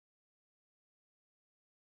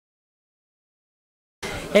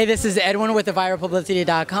Hey, this is Edwin with the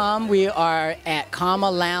viralpublicity.com. We are at Comma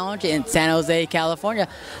Lounge in San Jose, California.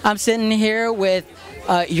 I'm sitting here with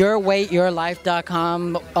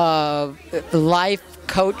YourWeightYourLife.com life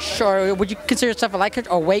coach, or would you consider yourself a life coach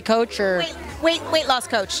or weight coach? Or Weight loss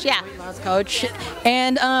coach, yeah. Weight loss coach.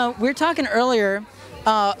 And we were talking earlier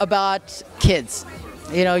about kids.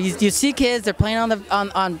 You know, you see kids, they're playing on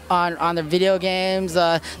their video games,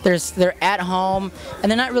 they're at home, and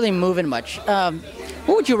they're not really moving much.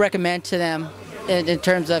 What would you recommend to them in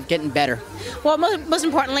terms of getting better? Well, most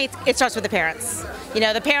importantly, it starts with the parents. You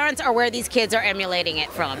know, the parents are where these kids are emulating it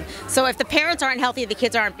from. So if the parents aren't healthy, the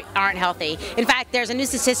kids aren't healthy. In fact, there's a new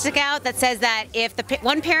statistic out that says that if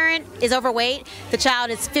one parent is overweight, the child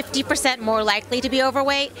is 50% more likely to be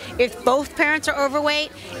overweight. If both parents are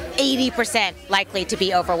overweight, 80% likely to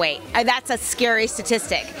be overweight. And that's a scary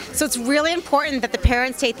statistic. So it's really important that the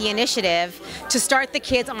parents take the initiative to start the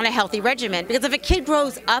kids on a healthy regimen. Because if a kid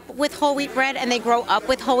grows up with whole wheat bread and they grow up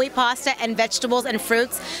with whole wheat pasta and vegetables and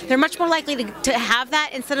fruits, they're much more likely to have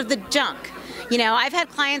that instead of the junk. You know, I've had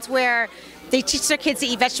clients where they teach their kids to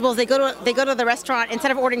eat vegetables. They go to the restaurant,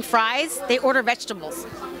 instead of ordering fries, they order vegetables.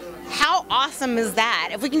 How awesome is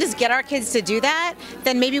that? If we can just get our kids to do that,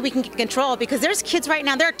 then maybe we can get control, because there's kids right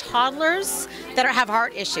now, there are toddlers that have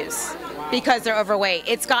heart issues because they're overweight.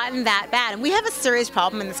 It's gotten that bad, and we have a serious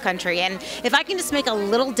problem in this country. And if I can just make a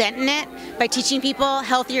little dent in it by teaching people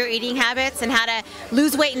healthier eating habits and how to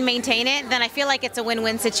lose weight and maintain it, then I feel like it's a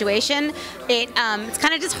win-win situation. It's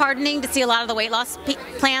kind of disheartening to see a lot of the weight loss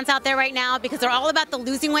plans out there right now, because they're all about the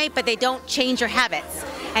losing weight, but they don't change your habits.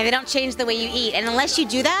 And they don't change the way you eat. And unless you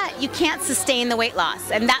do that, you can't sustain the weight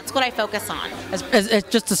loss. And that's what I focus on. It's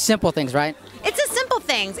just the simple things, right? It's the simple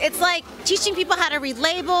things. It's like teaching people how to read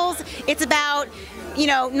labels. It's about, you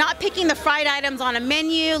know, not picking the fried items on a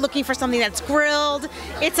menu, looking for something that's grilled.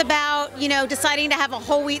 It's about, you know, deciding to have a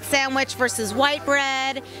whole wheat sandwich versus white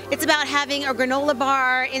bread. It's about having a granola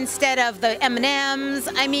bar instead of the M&Ms.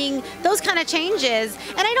 I mean, those kind of changes.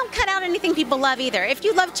 And I don't cut out anything people love either. If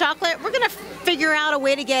you love chocolate, we're going to figure out a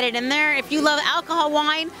way to get it in there. If you love alcohol,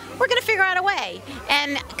 wine, we're going to figure out a way.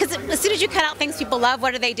 And because as soon as you cut out things people love,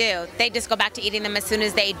 what do? They just go back to eating them as soon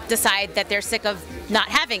as they decide that they're sick of not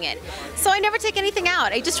having it. So I never take anything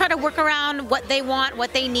out. I just try to work around what they want,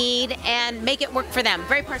 what they need, and make it work for them.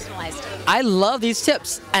 Very personalized. I love these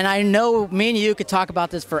tips, and I know me and you could talk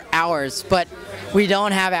about this for hours, but we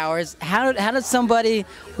don't have hours. How does somebody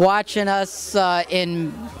watching us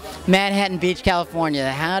in Manhattan Beach,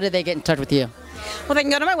 California, how do they get in touch with you? Well, they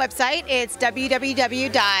can go to my website. It's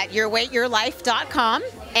www.YourWeightYourLife.com,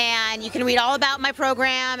 and you can read all about my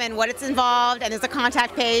program and what it's involved, and there's a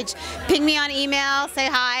contact page. Ping me on email, say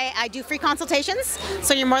hi. I do free consultations,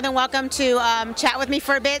 so you're more than welcome to chat with me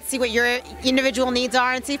for a bit, see what your individual needs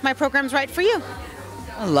are, and see if my program's right for you.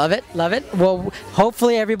 I love it, love it. Well,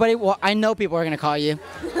 hopefully everybody, well, I know people are going to call you,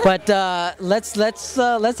 but let's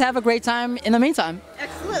have a great time in the meantime.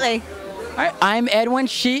 Absolutely. All right, I'm Edwin.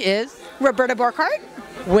 She is Roberta Borkhardt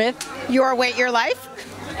with Your Weight, Your Life.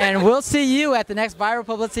 And we'll see you at the next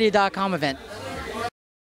viralpublicity.com event.